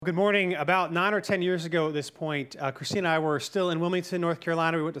Good morning. About 9 or 10 years ago at this point, Christine and I were still in Wilmington, North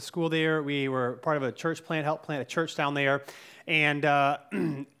Carolina. We went to school there. We were part of a church plant, helped plant a church down there. And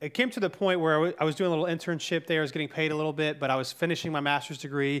it came to the point where I was doing a little internship there. I was getting paid a little bit, but I was finishing my master's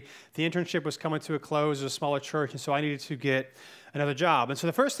degree. The internship was coming to a close at a smaller church, and so I needed to get another job. And so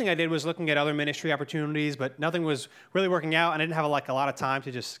the first thing I did was looking at other ministry opportunities, but nothing was really working out. And I didn't have a lot of time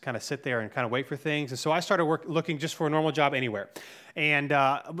to just kind of sit there and kind of wait for things. And so I started looking just for a normal job anywhere. And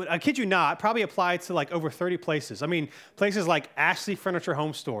but I kid you not, probably applied to over 30 places. I mean, places like Ashley Furniture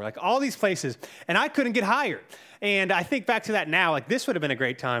Home Store, all these places. And I couldn't get hired. And I think back to that now, this would have been a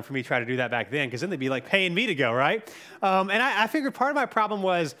great time for me to try to do that back then, because then they'd be paying me to go, right? And I figured part of my problem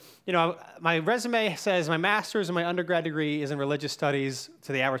was, my resume says my master's and my undergrad degree is in religious studies.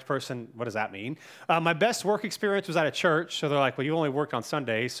 To the average person, what does that mean? My best work experience was at a church. So they're like, well, you only worked on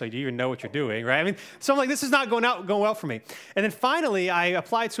Sundays, so do you even know what you're doing, right? I mean, so I'm like, this is not going well for me. And then finally, I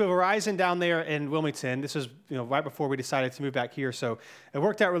applied to a Verizon down there in Wilmington. This was, right before we decided to move back here. So it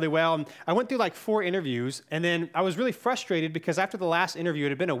worked out really well. And I went through 4 interviews, and then I was really frustrated because after the last interview, it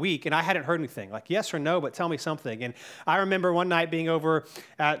had been a week, and I hadn't heard anything, yes or no, but tell me something. And I remember one night being over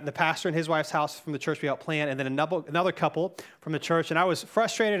at the pastor and his wife's house from the church we helped plant, and then another couple from the church, and I was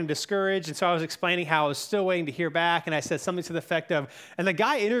frustrated and discouraged, and so I was explaining how I was still waiting to hear back, and I said something to the effect of, and the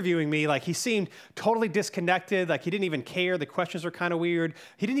guy interviewing me, he seemed totally disconnected, he didn't even care, the questions were kind of weird,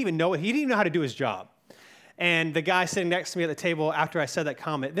 he didn't even know how to do his job. And the guy sitting next to me at the table after I said that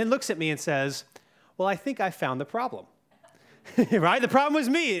comment then looks at me and says, well, I think I found the problem. Right? The problem was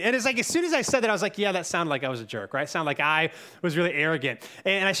me. And it's as soon as I said that, I was like, yeah, that sounded like I was a jerk, right? It sounded like I was really arrogant.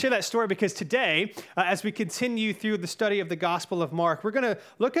 And I share that story because today, as we continue through the study of the Gospel of Mark, we're going to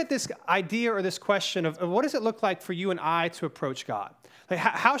look at this idea or this question of what does it look like for you and I to approach God?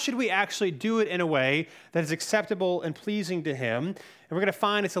 How should we actually do it in a way that is acceptable and pleasing to Him? And we're going to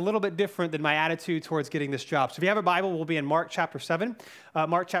find it's a little bit different than my attitude towards getting this job. So if you have a Bible, we'll be in Mark chapter 7.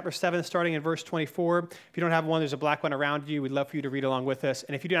 Mark chapter 7, starting in verse 24. If you don't have one, there's a black one around you. We'd love for you to read along with us.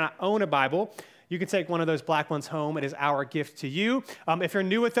 And if you do not own a Bible, you can take one of those black ones home. It is our gift to you. If you're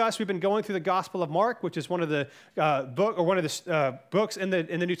new with us, we've been going through the Gospel of Mark, which is one of the books in the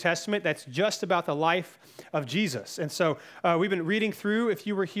New Testament that's just about the life of Jesus. And so we've been reading through. If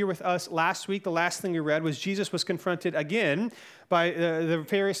you were here with us last week, the last thing we read was Jesus was confronted again by the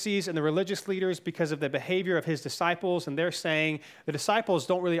Pharisees and the religious leaders because of the behavior of his disciples. And they're saying the disciples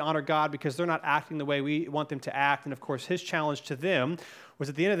don't really honor God because they're not acting the way we want them to act. And of course, his challenge to them was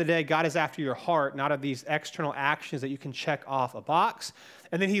at the end of the day, God is after your heart, not of these external actions that you can check off a box.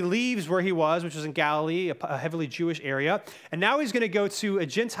 And then he leaves where he was, which was in Galilee, a heavily Jewish area. And now he's going to go to a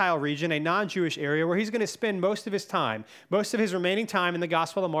Gentile region, a non-Jewish area, where he's going to spend most of his time. Most of his remaining time in the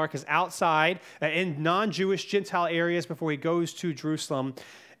Gospel of Mark is outside in non-Jewish Gentile areas before he goes to Jerusalem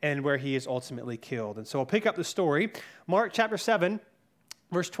and where he is ultimately killed. And so we'll pick up the story. Mark chapter 7,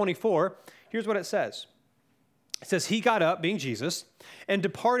 verse 24. Here's what it says. It says, he got up, being Jesus, and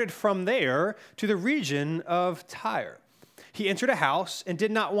departed from there to the region of Tyre. He entered a house and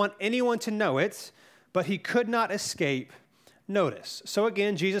did not want anyone to know it, but he could not escape notice. So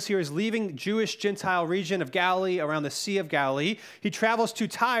again, Jesus here is leaving Jewish Gentile region of Galilee around the Sea of Galilee. He travels to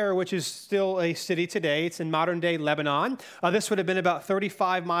Tyre, which is still a city today. It's in modern day Lebanon. This would have been about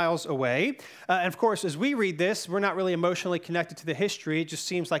 35 miles away. And of course, as we read this, we're not really emotionally connected to the history. It just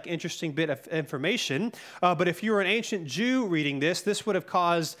seems like an interesting bit of information. But if you were an ancient Jew reading this would have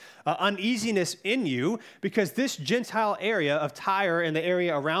caused uneasiness in you because this Gentile area of Tyre and the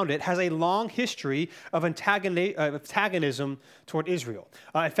area around it has a long history of antagonism toward Israel.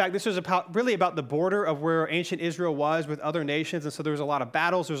 In fact, this was really about the border of where ancient Israel was with other nations, and so there was a lot of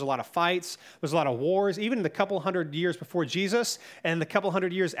battles, there was a lot of fights, there was a lot of wars, even in the couple hundred years before Jesus and the couple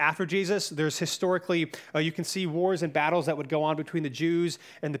hundred years after Jesus, there's historically, you can see wars and battles that would go on between the Jews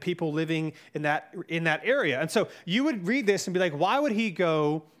and the people living in that area. And so you would read this and be like, why would he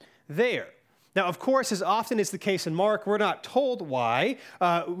go there? Now, of course, as often is the case in Mark, we're not told why.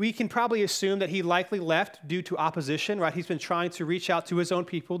 We can probably assume that he likely left due to opposition, right? He's been trying to reach out to his own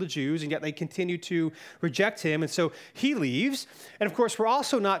people, the Jews, and yet they continue to reject him. And so he leaves. And of course, we're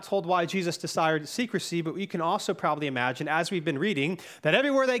also not told why Jesus desired secrecy, but we can also probably imagine, as we've been reading, that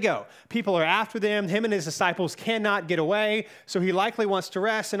everywhere they go, people are after them. Him and his disciples cannot get away. So he likely wants to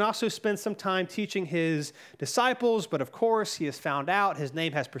rest and also spend some time teaching his disciples. But of course, he has found out his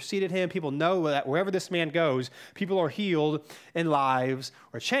name has preceded him. People know that wherever this man goes, people are healed and lives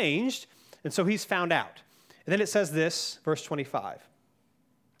are changed. And so he's found out. And then it says this, verse 25.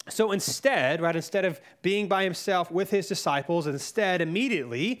 So instead of being by himself with his disciples,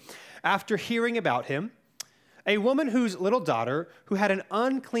 immediately after hearing about him, a woman whose little daughter, who had an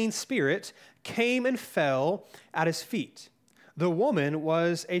unclean spirit, came and fell at his feet. The woman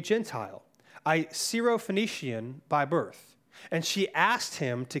was a Gentile, a Syrophoenician by birth, and she asked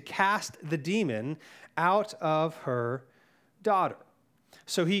him to cast the demon out of her daughter.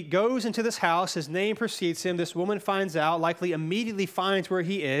 So he goes into this house. His name precedes him. This woman finds out, likely immediately finds where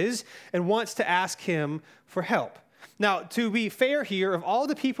he is, and wants to ask him for help. Now, to be fair here, of all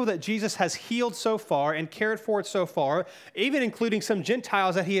the people that Jesus has healed so far and cared for so far, even including some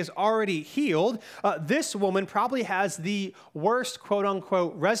Gentiles that he has already healed, this woman probably has the worst,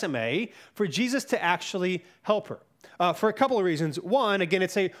 quote-unquote, resume for Jesus to actually help her. For a couple of reasons. One, again,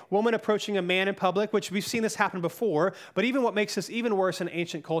 it's a woman approaching a man in public, which we've seen this happen before, but even what makes this even worse in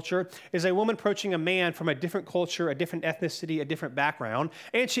ancient culture is a woman approaching a man from a different culture, a different ethnicity, a different background,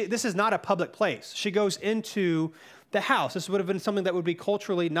 and this is not a public place. She goes into the house. This would have been something that would be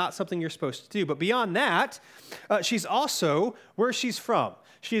culturally not something you're supposed to do. But beyond that, she's also where she's from.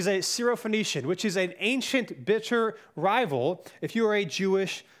 She is a Syrophoenician, which is an ancient, bitter rival if you are a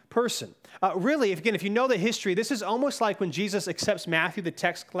Jewish person. Really, if you know the history, this is almost like when Jesus accepts Matthew, the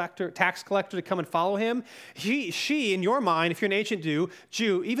tax collector, to come and follow him. She, in your mind, if you're an ancient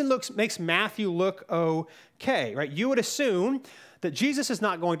Jew, even makes Matthew look okay, right? You would assume that Jesus is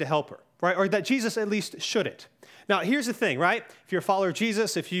not going to help her, right? Or that Jesus at least shouldn't. Now, here's the thing, right? If you're a follower of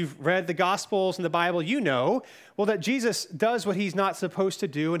Jesus, if you've read the Gospels and the Bible, you know, well, that Jesus does what he's not supposed to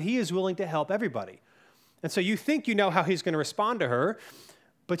do, and he is willing to help everybody. And so you think you know how he's going to respond to her,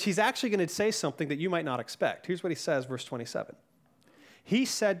 but he's actually going to say something that you might not expect. Here's what he says, verse 27. He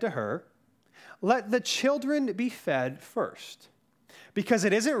said to her, "Let the children be fed first, because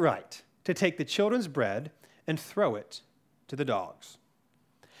it isn't right to take the children's bread and throw it to the dogs."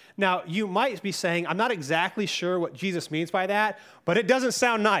 Now, you might be saying, I'm not exactly sure what Jesus means by that, but it doesn't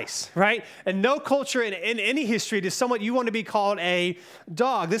sound nice, right? And no culture in any history does someone you want to be called a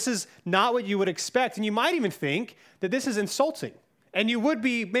dog. This is not what you would expect. And you might even think that this is insulting. And you would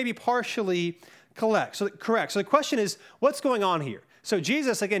be maybe partially correct. So the question is, what's going on here? So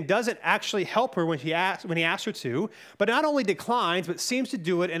Jesus, again, doesn't actually help her when he asks her to, but not only declines, but seems to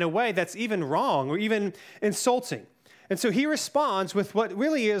do it in a way that's even wrong or even insulting. And so he responds with what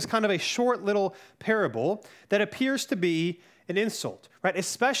really is kind of a short little parable that appears to be an insult, right?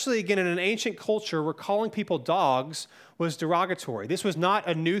 Especially, again, in an ancient culture where calling people dogs was derogatory. This was not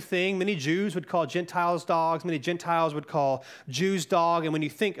a new thing. Many Jews would call Gentiles dogs. Many Gentiles would call Jews dog. And when you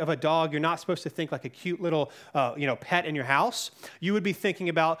think of a dog, you're not supposed to think like a cute little pet in your house. You would be thinking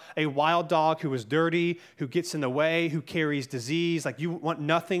about a wild dog who is dirty, who gets in the way, who carries disease. Like you want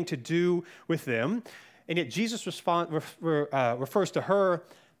nothing to do with them. And yet Jesus refers to her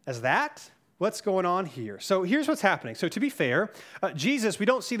as that. What's going on here? So here's what's happening. So to be fair, Jesus, we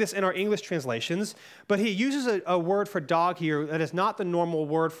don't see this in our English translations, but he uses a word for dog here that is not the normal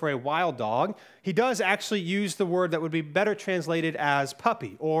word for a wild dog. He does actually use the word that would be better translated as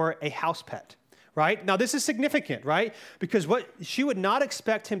puppy or a house pet. Right? Now, this is significant, right? Because she would not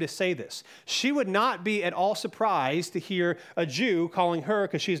expect him to say this. She would not be at all surprised to hear a Jew calling her,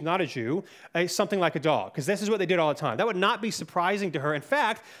 because she's not a Jew, something like a dog, because this is what they did all the time. That would not be surprising to her. In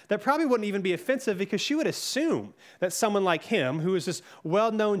fact, that probably wouldn't even be offensive because she would assume that someone like him, who is this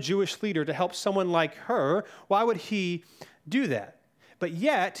well-known Jewish leader, to help someone like her, why would he do that? But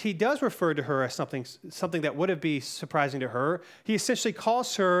yet, he does refer to her as something that would be surprising to her. He essentially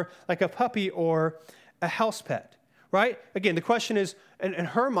calls her like a puppy or a house pet, right? Again, the question is, in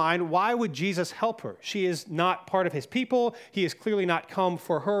her mind, why would Jesus help her? She is not part of his people. He has clearly not come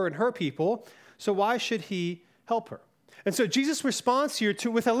for her and her people. So why should he help her? And so Jesus responds here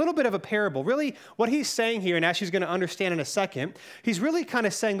with a little bit of a parable. Really, what he's saying here, and as she's going to understand in a second, he's really kind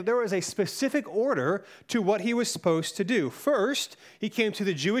of saying that there was a specific order to what he was supposed to do. First, he came to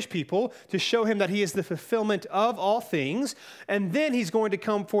the Jewish people to show him that he is the fulfillment of all things. And then he's going to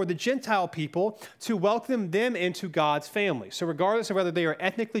come for the Gentile people to welcome them into God's family. So regardless of whether they are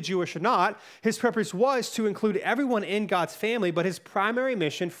ethnically Jewish or not, his purpose was to include everyone in God's family. But his primary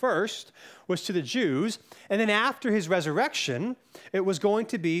mission first was to the Jews. And then after his resurrection, it was going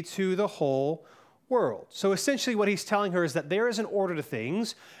to be to the whole world. So essentially what he's telling her is that there is an order to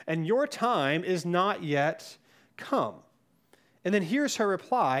things, and your time is not yet come. And then here's her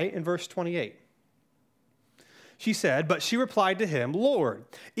reply in verse 28. She said, but she replied to him, Lord,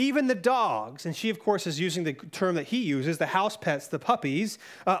 even the dogs, and she of course is using the term that he uses, the house pets, the puppies,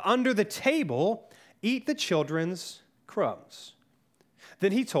 under the table eat the children's crumbs.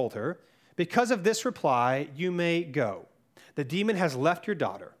 Then he told her, because of this reply, you may go. The demon has left your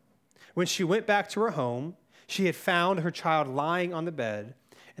daughter. When she went back to her home, she had found her child lying on the bed,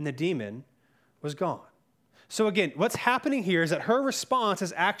 and the demon was gone. So again, what's happening here is that her response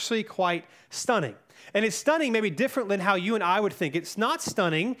is actually quite stunning. And it's stunning maybe different than how you and I would think. It's not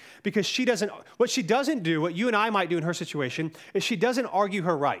stunning because what she doesn't do, what you and I might do in her situation, is she doesn't argue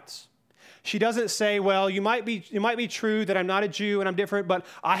her rights. She doesn't say, well, it might be true that I'm not a Jew and I'm different, but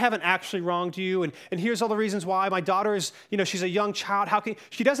I haven't actually wronged you. And here's all the reasons why. My daughter is, she's a young child.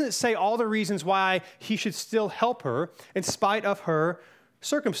 She doesn't say all the reasons why he should still help her in spite of her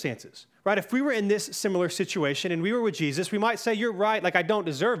circumstances, right? If we were in this similar situation and we were with Jesus, we might say, you're right, like I don't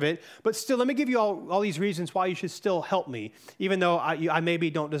deserve it, but still, let me give you all these reasons why you should still help me, even though I maybe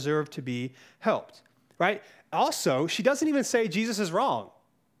don't deserve to be helped, right? Also, she doesn't even say Jesus is wrong.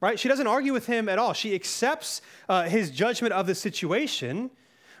 Right? She doesn't argue with him at all. She accepts his judgment of the situation,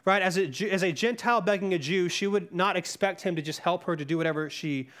 right? As a Gentile begging a Jew, she would not expect him to just help her to do whatever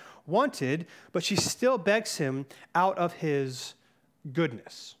she wanted, but she still begs him out of his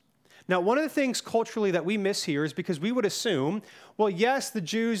goodness. Now, one of the things culturally that we miss here is because we would assume, well, yes, the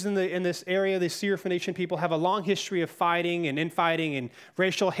Jews in this area, the Syrophoenician people, have a long history of fighting and infighting and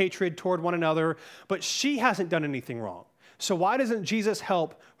racial hatred toward one another, but she hasn't done anything wrong. So why doesn't Jesus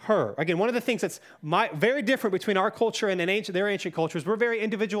help her? Again, one of the things that's very different between our culture and their ancient cultures, we're very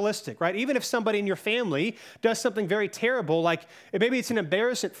individualistic, right? Even if somebody in your family does something very terrible, like maybe it's an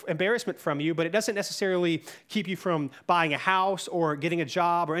embarrassment from you, but it doesn't necessarily keep you from buying a house or getting a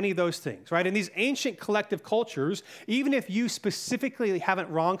job or any of those things, right? In these ancient collective cultures, even if you specifically haven't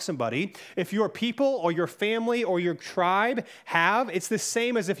wronged somebody, if your people or your family or your tribe have, it's the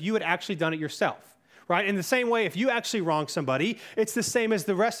same as if you had actually done it yourself. Right? In the same way, if you actually wrong somebody, it's the same as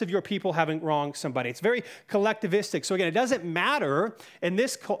the rest of your people having wronged somebody. It's very collectivistic. So again, it doesn't matter in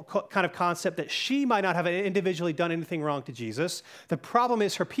this kind of concept that she might not have individually done anything wrong to Jesus. The problem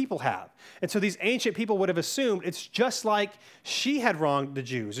is her people have. And so these ancient people would have assumed it's just like she had wronged the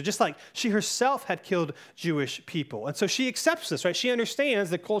Jews, or just like she herself had killed Jewish people. And so she accepts this, right? She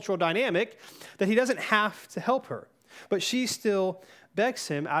understands the cultural dynamic that he doesn't have to help her. But she still begs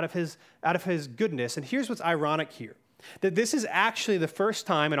him out of his goodness. And here's what's ironic here, that this is actually the first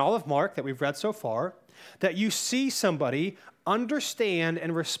time in all of Mark that we've read so far that you see somebody understand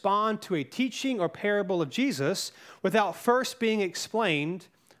and respond to a teaching or parable of Jesus without first being explained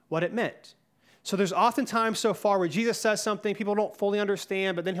what it meant. So there's oftentimes so far where Jesus says something people don't fully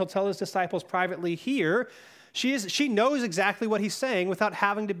understand, but then he'll tell his disciples privately. Here, she knows exactly what he's saying without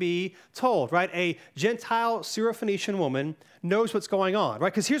having to be told, right? A Gentile Syrophoenician woman knows what's going on,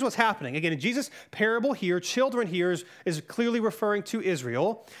 right? Because here's what's happening. Again, in Jesus' parable here, children here is clearly referring to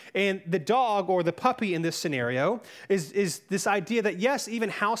Israel. And the dog or the puppy in this scenario is this idea that, yes, even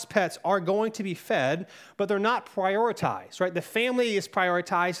house pets are going to be fed, but they're not prioritized, right? The family is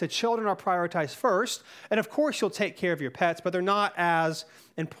prioritized. The children are prioritized first. And of course, you'll take care of your pets, but they're not as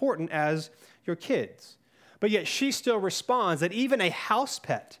important as your kids. But yet she still responds that even a house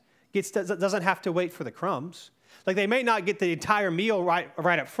pet doesn't have to wait for the crumbs. Like they may not get the entire meal right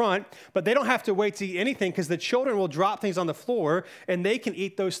up front, but they don't have to wait to eat anything because the children will drop things on the floor and they can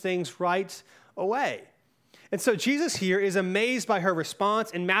eat those things right away. And so Jesus here is amazed by her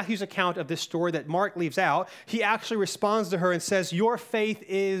response. In Matthew's account of this story that Mark leaves out, he actually responds to her and says, "Your faith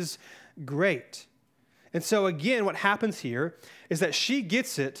is great." And so again, what happens here is that she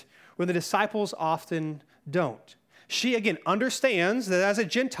gets it when the disciples often don't. She, again, understands that as a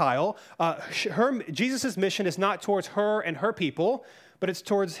Gentile, Jesus' mission is not towards her and her people, but it's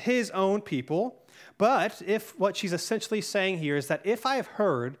towards his own people. But if what she's essentially saying here is that if I have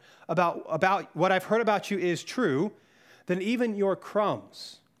heard about what I've heard about you is true, then even your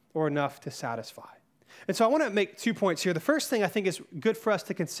crumbs are enough to satisfy. And so I want to make 2 points here. The first thing I think is good for us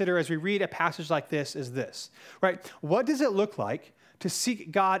to consider as we read a passage like this is this, right? What does it look like to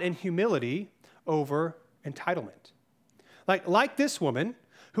seek God in humility over entitlement? Like this woman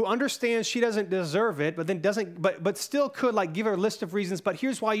who understands she doesn't deserve it, but still could give her a list of reasons, but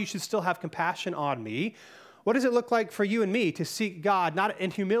here's why you should still have compassion on me. What does it look like for you and me to seek God, not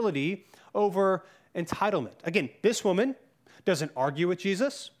in humility, over entitlement? Again, this woman doesn't argue with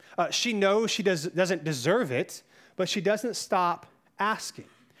Jesus. She knows she doesn't deserve it, but she doesn't stop asking.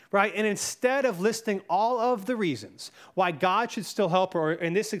 Right? And instead of listing all of the reasons why God should still help her, or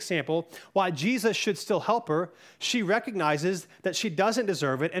in this example, why Jesus should still help her, she recognizes that she doesn't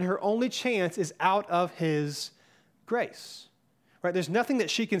deserve it, and her only chance is out of his grace. Right? There's nothing that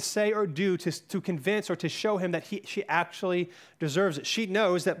she can say or do to convince or to show him that she actually deserves it. She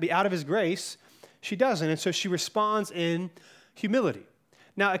knows that out of his grace, she doesn't, and so she responds in humility.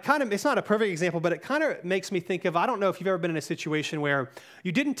 Now, it's not a perfect example, but it kind of makes me think of, I don't know if you've ever been in a situation where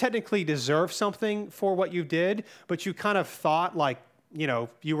you didn't technically deserve something for what you did, but you kind of thought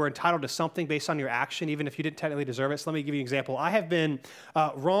you were entitled to something based on your action, even if you didn't technically deserve it. So let me give you an example. I have been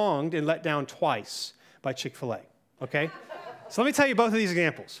wronged and let down twice by Chick-fil-A, okay? So let me tell you both of these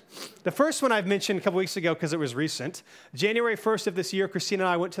examples. The first one I've mentioned a couple weeks ago because it was recent. January 1st of this year, Christina and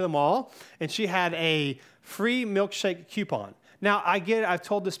I went to the mall, and she had a free milkshake coupon. Now, I've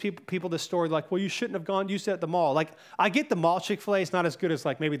told people this story, like, well, you shouldn't have used it at the mall. Like, I get the mall Chick-fil-A is not as good as,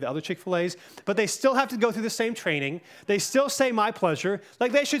 like, maybe the other Chick-fil-A's, but they still have to go through the same training. They still say my pleasure.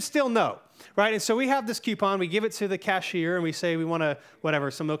 Like, they should still know, right? And so we have this coupon. We give it to the cashier, and we say we want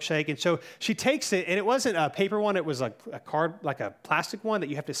some milkshake. And so she takes it, and it wasn't a paper one. It was like a plastic one that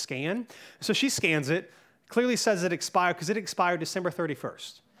you have to scan. So she scans it, clearly says it expired because it expired December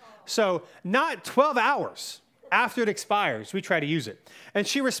 31st. So not 12 hours after it expires, we try to use it. And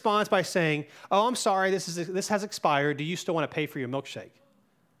she responds by saying, oh, I'm sorry, this has expired. Do you still want to pay for your milkshake?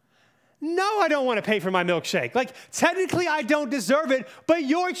 No, I don't want to pay for my milkshake. Like, technically, I don't deserve it, but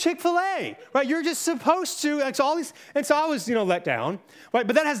you're Chick-fil-A, right? You're just supposed to. And so I was, let down, right?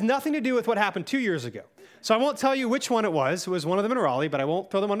 But that has nothing to do with what happened 2 years ago. So I won't tell you which one it was. It was one of them in Raleigh, but I won't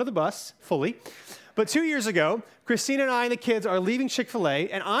throw them under the bus fully. But 2 years ago, Christina and I and the kids are leaving Chick-fil-A,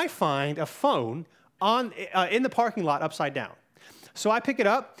 and I find a phone in the parking lot upside down. So I pick it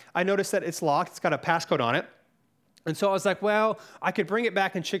up. I notice that it's locked. It's got a passcode on it. And so I was like, well, I could bring it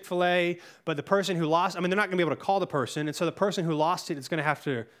back in Chick-fil-A, but the person who lost, they're not going to be able to call the person. And so the person who lost it is going to have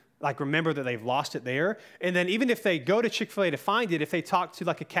to remember that they've lost it there. And then even if they go to Chick-fil-A to find it, if they talk to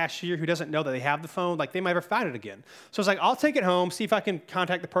a cashier who doesn't know that they have the phone, they might never find it again. So I was like, I'll take it home, see if I can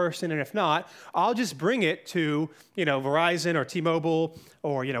contact the person. And if not, I'll just bring it to, Verizon or T-Mobile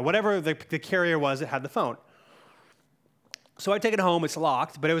or, whatever the carrier was that had the phone. So I take it home, it's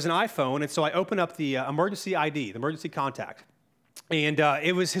locked, but it was an iPhone. And so I open up the emergency ID, the emergency contact. And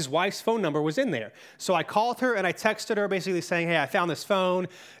it was his wife's phone number was in there. So I called her and I texted her basically saying, hey, I found this phone.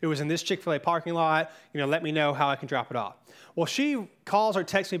 It was in this Chick-fil-A parking lot. Let me know how I can drop it off. Well, she calls or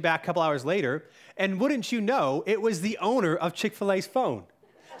texts me back a couple hours later. And wouldn't you know, it was the owner of Chick-fil-A's phone.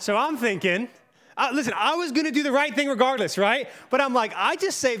 So I'm thinking, listen, I was going to do the right thing regardless, right? But I'm like, I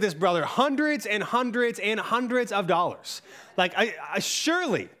just saved this brother hundreds and hundreds and hundreds of dollars.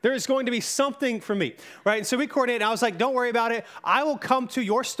 Surely there is going to be something for me, right? And so we coordinated. And I was like, don't worry about it. I will come to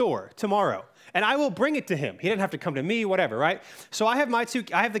your store tomorrow, and I will bring it to him. He didn't have to come to me, whatever, right? So I have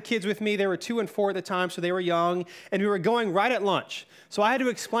the kids with me. They were 2 and 4 at the time, so they were young, and we were going right at lunch. So I had to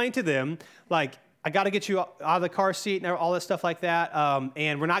explain to them, I got to get you out of the car seat and all that stuff like that.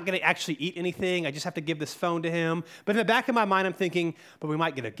 And we're not going to actually eat anything. I just have to give this phone to him. But in the back of my mind, I'm thinking, but we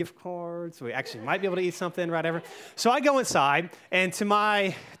might get a gift card. So we actually might be able to eat something, whatever. So I go inside, and to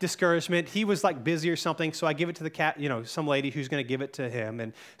my discouragement, he was busy or something. So I give it to the some lady who's going to give it to him.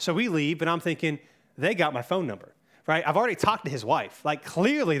 And so we leave, and I'm thinking, they got my phone number, right? I've already talked to his wife.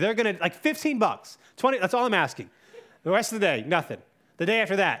 Clearly they're going to, $15, 20, that's all I'm asking. The rest of the day, nothing. The day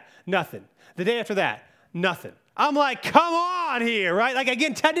after that, nothing. The day after that, nothing. I'm like, come on here, right?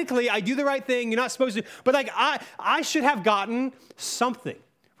 Again, technically, I do the right thing. You're not supposed to. But I should have gotten something,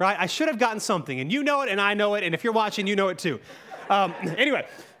 right? I should have gotten something. And you know it, and I know it. And if you're watching, you know it too. Anyway,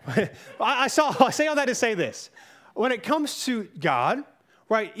 I say all that to say this. When it comes to God,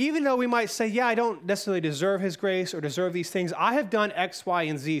 right, even though we might say, yeah, I don't necessarily deserve his grace or deserve these things, I have done X, Y,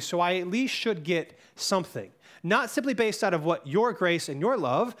 and Z, so I at least should get something. Not simply based out of what your grace and your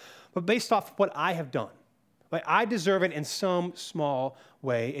love, but based off what I have done. I deserve it in some small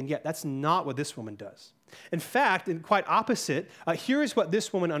way, and yet that's not what this woman does. In fact, and quite opposite, here is what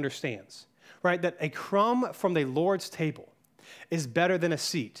this woman understands, right? That a crumb from the Lord's table is better than a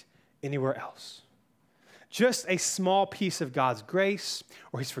seat anywhere else. Just a small piece of God's grace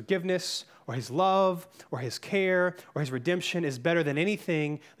or his forgiveness or his love or his care or his redemption is better than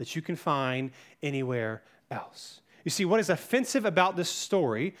anything that you can find anywhere else. You see, what is offensive about this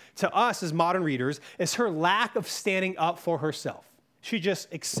story to us as modern readers is her lack of standing up for herself. She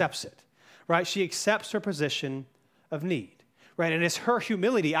just accepts it, right? She accepts her position of need, right? And it's her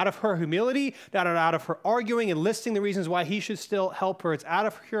humility, out of her humility, not out of her arguing and listing the reasons why he should still help her. It's out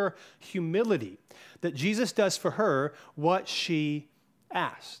of her humility that Jesus does for her what she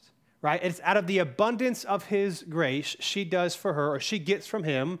asked. Right? It's out of the abundance of his grace she does for her, or she gets from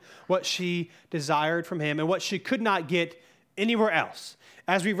him what she desired from him and what she could not get anywhere else.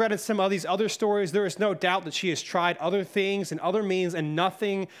 As we've read in some of these other stories, there is no doubt that she has tried other things and other means and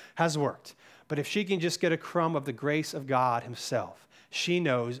nothing has worked. But if she can just get a crumb of the grace of God himself, she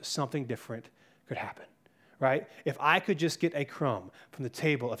knows something different could happen. right? If I could just get a crumb from the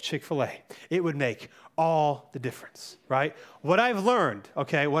table of Chick-fil-A, it would make all the difference, right? What I have learned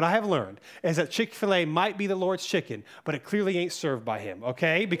is that Chick-fil-A might be the Lord's chicken, but it clearly ain't served by him,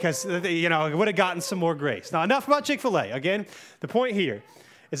 okay? Because, it would have gotten some more grace. Now, enough about Chick-fil-A. Again, the point here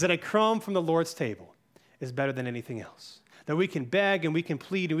is that a crumb from the Lord's table is better than anything else. That we can beg and we can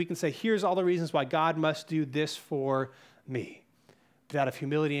plead and we can say, here's all the reasons why God must do this for me. But out of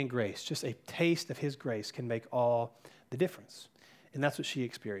humility and grace, just a taste of his grace can make all the difference. And that's what she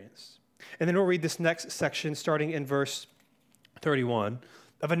experienced. And then we'll read this next section starting in verse 31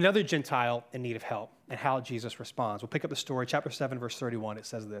 of another Gentile in need of help and how Jesus responds. We'll pick up the story, chapter 7, verse 31. It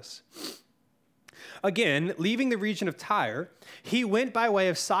says this. Again, leaving the region of Tyre, he went by way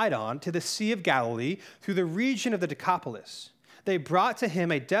of Sidon to the Sea of Galilee through the region of the Decapolis. They brought to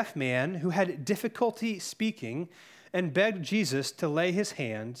him a deaf man who had difficulty speaking and begged Jesus to lay his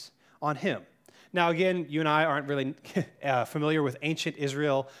hands on him. Now, again, you and I aren't really familiar with ancient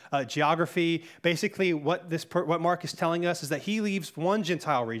Israel geography. Basically, what Mark is telling us is that he leaves one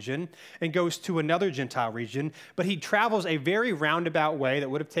Gentile region and goes to another Gentile region, but he travels a very roundabout way that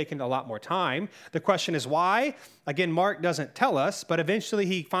would have taken a lot more time. The question is why? Again, Mark doesn't tell us, but eventually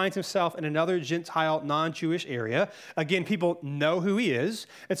he finds himself in another Gentile, non-Jewish area. Again, people know who he is,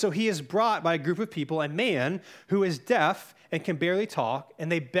 and so he is brought by a group of people, a man who is deaf and can barely talk,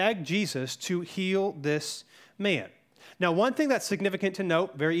 and they beg Jesus to heal this man. Now, one thing that's significant to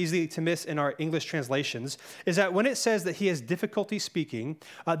note, very easy to miss in our English translations, is that when it says that he has difficulty speaking,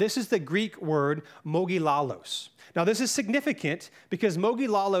 this is the Greek word mogilalos. Now, this is significant because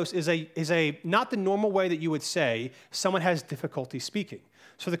mogilalos is a not the normal way that you would say someone has difficulty speaking.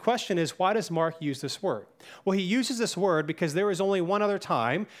 So the question is, why does Mark use this word? Well, he uses this word because there is only one other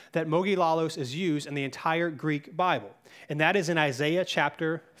time that mogilalos is used in the entire Greek Bible, and that is in Isaiah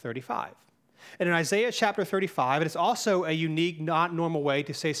chapter 35. And in Isaiah chapter 35, it is also a unique, not normal way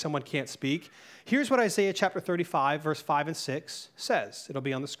to say someone can't speak. Here's what Isaiah chapter 35, verse 5 and 6 says. It'll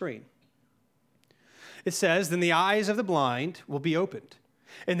be on the screen. It says, "Then the eyes of the blind will be opened,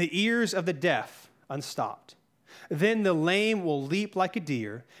 and the ears of the deaf unstopped. Then the lame will leap like a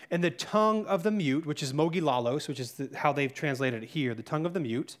deer, and the tongue of the mute," which is mogilalos, which is how they've translated it here, the tongue of the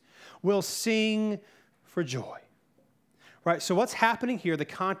mute, "will sing for joy." Right, so what's happening here, the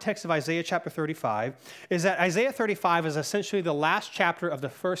context of Isaiah chapter 35, is that Isaiah 35 is essentially the last chapter of the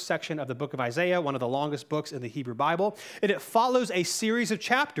first section of the book of Isaiah, one of the longest books in the Hebrew Bible, and it follows a series of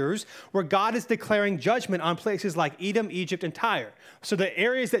chapters where God is declaring judgment on places like Edom, Egypt, and Tyre. So the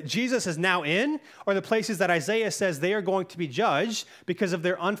areas that Jesus is now in are the places that Isaiah says they are going to be judged because of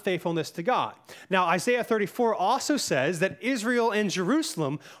their unfaithfulness to God. Now, Isaiah 34 also says that Israel and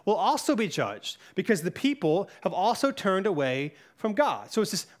Jerusalem will also be judged because the people have also turned away from God. So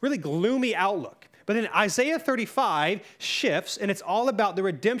it's this really gloomy outlook. But then Isaiah 35 shifts, and it's all about the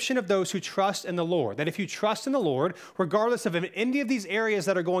redemption of those who trust in the Lord. That if you trust in the Lord, regardless of any of these areas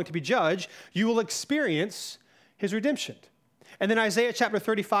that are going to be judged, you will experience his redemption. And then Isaiah chapter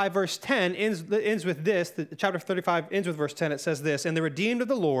 35, verse 10 ends with this. Chapter 35 ends with verse 10. It says this, "And the redeemed of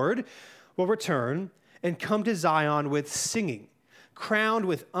the Lord will return and come to Zion with singing, crowned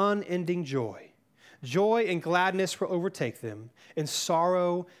with unending joy. Joy and gladness will overtake them, and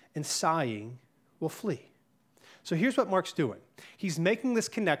sorrow and sighing will flee." So here's what Mark's doing. He's making this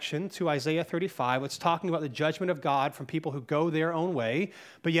connection to Isaiah 35. It's talking about the judgment of God from people who go their own way,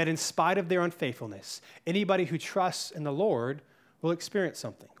 but yet in spite of their unfaithfulness, anybody who trusts in the Lord will experience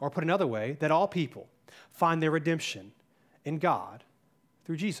something. Or put another way, that all people find their redemption in God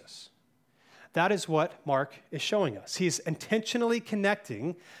through Jesus. That is what Mark is showing us. He's intentionally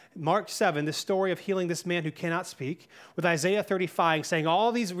connecting Mark 7, the story of healing this man who cannot speak, with Isaiah 35, saying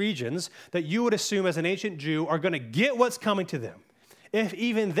all these regions that you would assume as an ancient Jew are going to get what's coming to them. If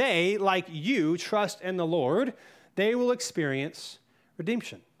even they, like you, trust in the Lord, they will experience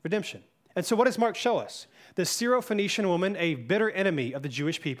redemption. And so what does Mark show us? The Syrophoenician woman, a bitter enemy of the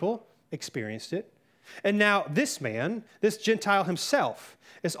Jewish people, experienced it. And now this man, this Gentile himself,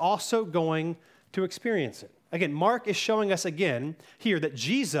 is also going to experience it. Again, Mark is showing us again here that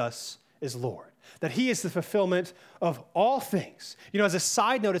Jesus is Lord, that he is the fulfillment of all things. As a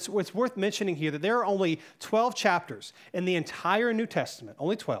side note, it's worth mentioning here that there are only 12 chapters in the entire New Testament,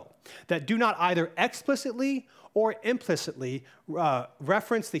 only 12, that do not either explicitly or implicitly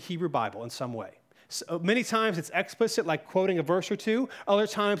reference the Hebrew Bible in some way. So many times it's explicit, like quoting a verse or two. Other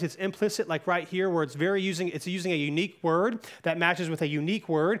times it's implicit, like right here, where it's using a unique word that matches with a unique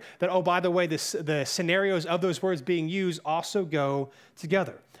word that, oh, by the way, the scenarios of those words being used also go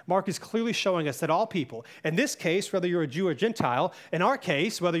together. Mark is clearly showing us that all people, in this case, whether you're a Jew or Gentile, in our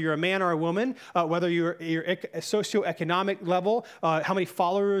case, whether you're a man or a woman, whether your socioeconomic level, how many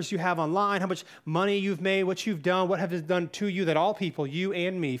followers you have online, how much money you've made, what you've done, what have it done to you, that all people, you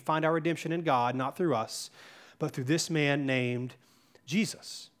and me, find our redemption in God, not through us, but through this man named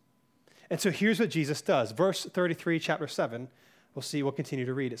Jesus. And so here's what Jesus does. Verse 33, chapter 7, we'll continue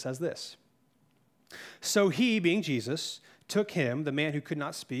to read. It says this. So he, being Jesus, took him, the man who could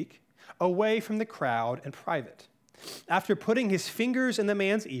not speak, away from the crowd in private. After putting his fingers in the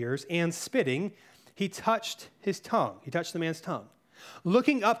man's ears and spitting, he touched the man's tongue.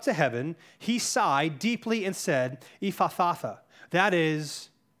 Looking up to heaven, he sighed deeply and said, Ephphatha, that is,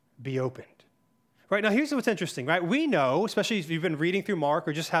 be opened. Right, now here's what's interesting, right? We know, especially if you've been reading through Mark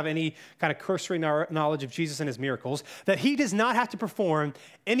or just have any kind of cursory knowledge of Jesus and his miracles, that he does not have to perform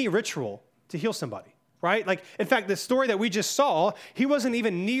any ritual to heal somebody, right? Like, in fact, the story that we just saw, he wasn't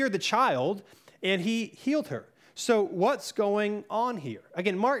even near the child and he healed her. So what's going on here?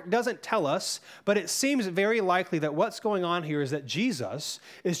 Again, Mark doesn't tell us, but it seems very likely that what's going on here is that Jesus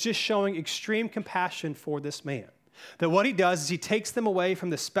is just showing extreme compassion for this man. That what he does is he takes them away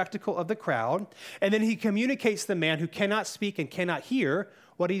from the spectacle of the crowd, and then he communicates to the man who cannot speak and cannot hear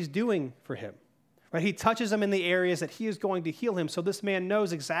what he's doing for him. Right? He touches him in the areas that he is going to heal him, so this man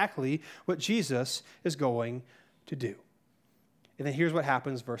knows exactly what Jesus is going to do. And then here's what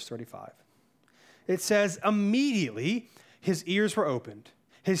happens, verse 35. It says, immediately his ears were opened,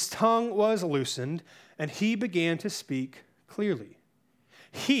 his tongue was loosened, and he began to speak clearly.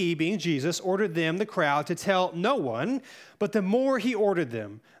 He, being Jesus, ordered them, the crowd, to tell no one, but the more he ordered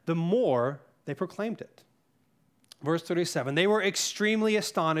them, the more they proclaimed it. Verse 37, they were extremely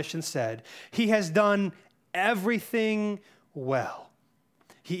astonished and said, he has done everything well.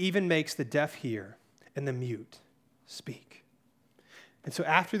 He even makes the deaf hear and the mute speak. And so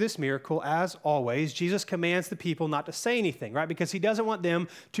after this miracle, as always, Jesus commands the people not to say anything, right? Because he doesn't want them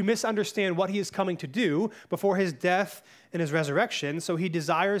to misunderstand what he is coming to do before his death and his resurrection. So he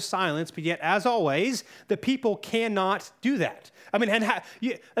desires silence, but yet, as always, the people cannot do that. I mean,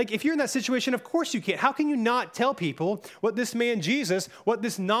 if you're in that situation, of course you can't. How can you not tell people what this man Jesus, what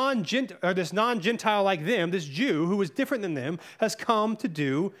this non-Gentile like them, this Jew who is different than them, has come to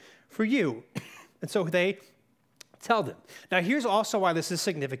do for you? And so they tell them. Now, here's also why this is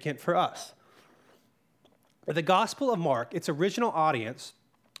significant for us. The Gospel of Mark, its original audience,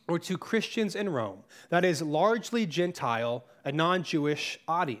 were to Christians in Rome. That is largely Gentile, a non-Jewish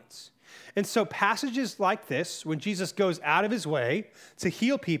audience. And so passages like this, when Jesus goes out of his way to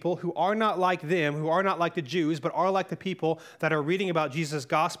heal people who are not like them, who are not like the Jews, but are like the people that are reading about Jesus'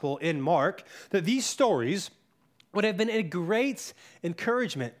 gospel in Mark, that these stories would have been a great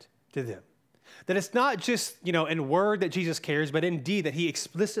encouragement to them. That it's not just, in word that Jesus cares, but in deed that he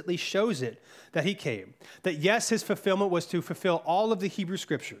explicitly shows it that he came. That yes, his fulfillment was to fulfill all of the Hebrew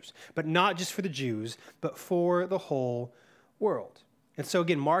scriptures, but not just for the Jews, but for the whole world. And so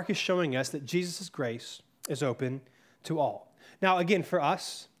again, Mark is showing us that Jesus' grace is open to all. Now again, for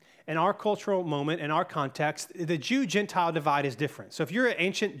us, in our cultural moment, in our context, the Jew-Gentile divide is different. So if you're an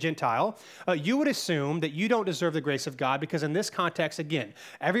ancient Gentile, you would assume that you don't deserve the grace of God because in this context, again,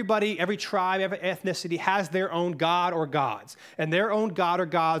 everybody, every tribe, every ethnicity has their own God or gods, and their own God or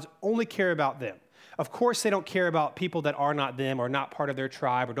gods only care about them. Of course, they don't care about people that are not them or not part of their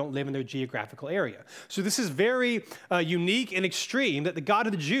tribe or don't live in their geographical area. So this is very unique and extreme that the God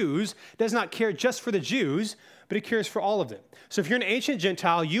of the Jews does not care just for the Jews, but he cares for all of them. So if you're an ancient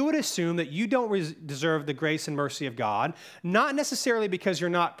Gentile, you would assume that you don't deserve the grace and mercy of God, not necessarily because you're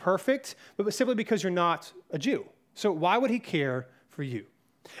not perfect, but simply because you're not a Jew. So why would he care for you?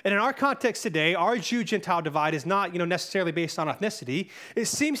 And in our context today, our Jew-Gentile divide is not, necessarily based on ethnicity. It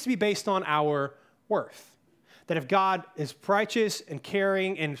seems to be based on our worth. That if God is righteous and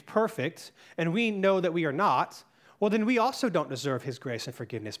caring and perfect, and we know that we are not, well, then we also don't deserve his grace and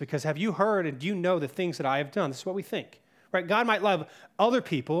forgiveness, because have you heard and do you know the things that I have done? This is what we think, right? God might love other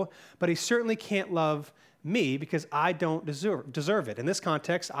people, but he certainly can't love me because I don't deserve it. In this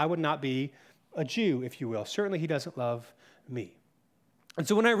context, I would not be a Jew, if you will. Certainly he doesn't love me. And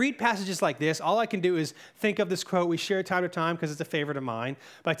so when I read passages like this, all I can do is think of this quote we share time to time because it's a favorite of mine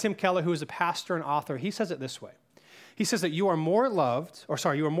by Tim Keller, who is a pastor and author. He says it this way. He says that you are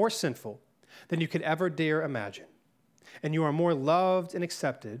more sinful than you could ever dare imagine. And you are more loved and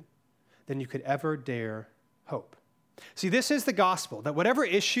accepted than you could ever dare hope. See, this is the gospel, that whatever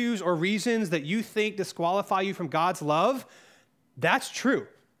issues or reasons that you think disqualify you from God's love, that's true.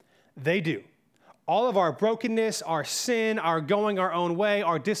 They do. All of our brokenness, our sin, our going our own way,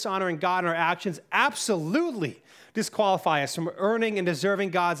 our dishonoring God in our actions absolutely disqualify us from earning and deserving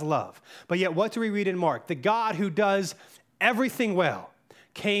God's love. But yet, what do we read in Mark? The God who does everything well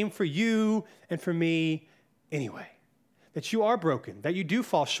came for you and for me anyway. That you are broken, that you do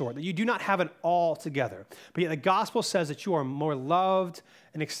fall short, that you do not have it all together. But yet the gospel says that you are more loved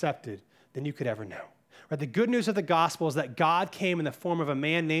and accepted than you could ever know. Right? The good news of the gospel is that God came in the form of a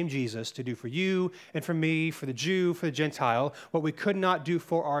man named Jesus to do for you and for me, for the Jew, for the Gentile, what we could not do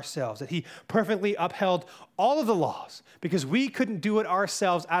for ourselves. That he perfectly upheld all of the laws because we couldn't do it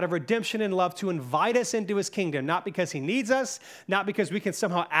ourselves out of redemption and love to invite us into his kingdom, not because he needs us, not because we can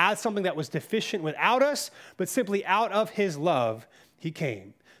somehow add something that was deficient without us, but simply out of his love, he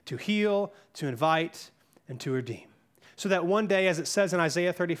came to heal, to invite, and to redeem. So that one day, as it says in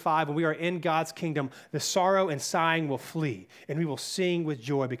Isaiah 35, when we are in God's kingdom, the sorrow and sighing will flee, and we will sing with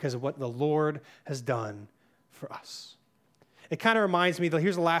joy because of what the Lord has done for us. It kind of reminds me,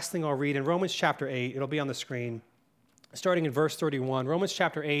 here's the last thing I'll read. In Romans chapter 8, it'll be on the screen, starting in verse 31. Romans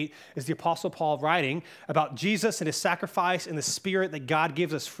chapter 8 is the Apostle Paul writing about Jesus and his sacrifice and the Spirit that God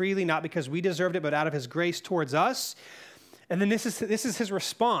gives us freely, not because we deserved it, but out of his grace towards us. And then this is his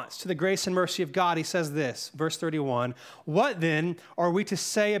response to the grace and mercy of God. He says this, verse 31, "What then are we to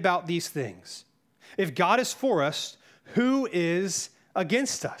say about these things? If God is for us, who is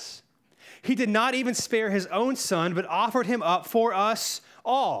against us? He did not even spare his own son, but offered him up for us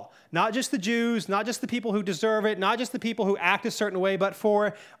all." Not just the Jews, not just the people who deserve it, not just the people who act a certain way, but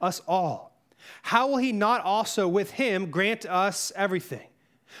for us all. How will he not also with him grant us everything?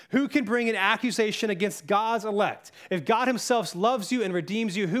 Who can bring an accusation against God's elect? If God himself loves you and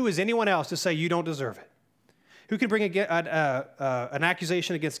redeems you, who is anyone else to say you don't deserve it? Who can bring an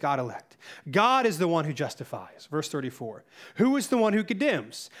accusation against God's elect? God is the one who justifies. Verse 34. Who is the one who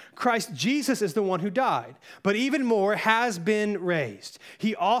condemns? Christ Jesus is the one who died, but even more has been raised.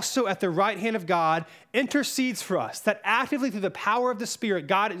 He also at the right hand of God intercedes for us, that actively through the power of the Spirit,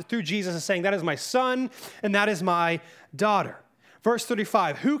 God through Jesus is saying, that is my son and that is my daughter. Verse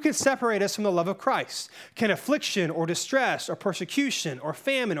 35, who can separate us from the love of Christ? Can affliction or distress or persecution or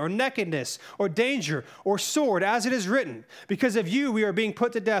famine or nakedness or danger or sword, as it is written, because of you we are being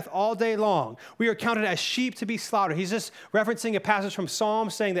put to death all day long. We are counted as sheep to be slaughtered. He's just referencing a passage from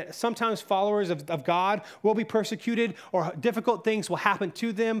Psalms saying that sometimes followers of God will be persecuted or difficult things will happen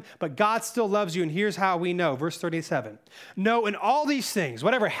to them, but God still loves you, and here's how we know. Verse 37, no, in all these things,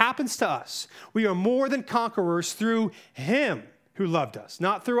 whatever happens to us, we are more than conquerors through him who loved us,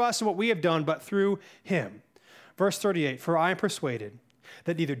 not through us and what we have done, but through him. Verse 38, for I am persuaded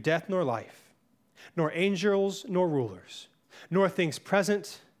that neither death nor life, nor angels nor rulers, nor things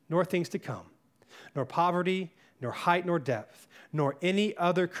present, nor things to come, nor poverty, nor height, nor depth, nor any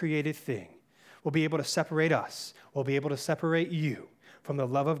other created thing will be able to separate us, will be able to separate you from the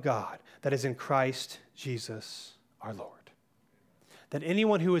love of God that is in Christ Jesus our Lord. That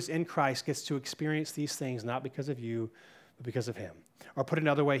anyone who is in Christ gets to experience these things not because of you, because of him. Or put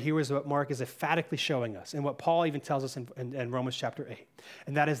another way, here is what Mark is emphatically showing us and what Paul even tells us in Romans chapter 8.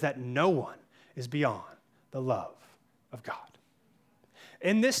 And that is that no one is beyond the love of God.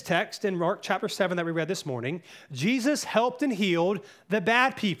 In this text, in Mark chapter 7 that we read this morning, Jesus helped and healed the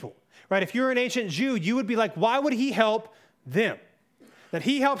bad people. Right? If you're an ancient Jew, you would be like, why would he help them? That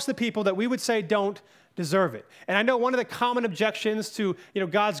he helps the people that we would say don't deserve it. And I know one of the common objections to,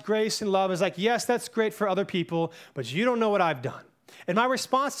 God's grace and love is like, yes, that's great for other people, but you don't know what I've done. And my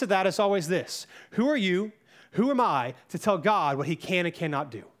response to that is always this: who are you? Who am I to tell God what he can and cannot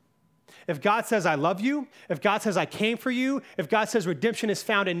do? If God says, I love you, if God says, I came for you, if God says redemption is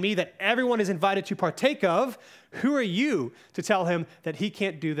found in me that everyone is invited to partake of, who are you to tell him that he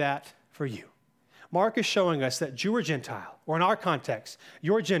can't do that for you? Mark is showing us that Jew or Gentile, or in our context,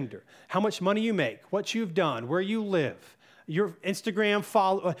 your gender, how much money you make, what you've done, where you live, your Instagram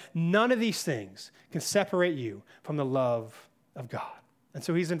follow, none of these things can separate you from the love of God. And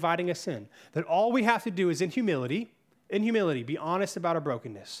so he's inviting us in, that all we have to do is in humility, be honest about our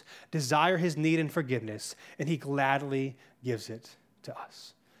brokenness, desire his need and forgiveness, and he gladly gives it to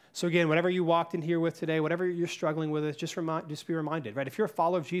us. So again, whatever you walked in here with today, whatever you're struggling with, just be reminded, right? If you're a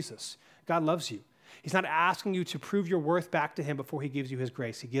follower of Jesus, God loves you. He's not asking you to prove your worth back to him before he gives you his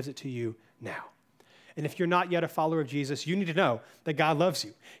grace. He gives it to you now. And if you're not yet a follower of Jesus, you need to know that God loves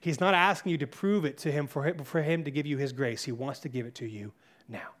you. He's not asking you to prove it to him for him to give you his grace. He wants to give it to you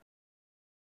now.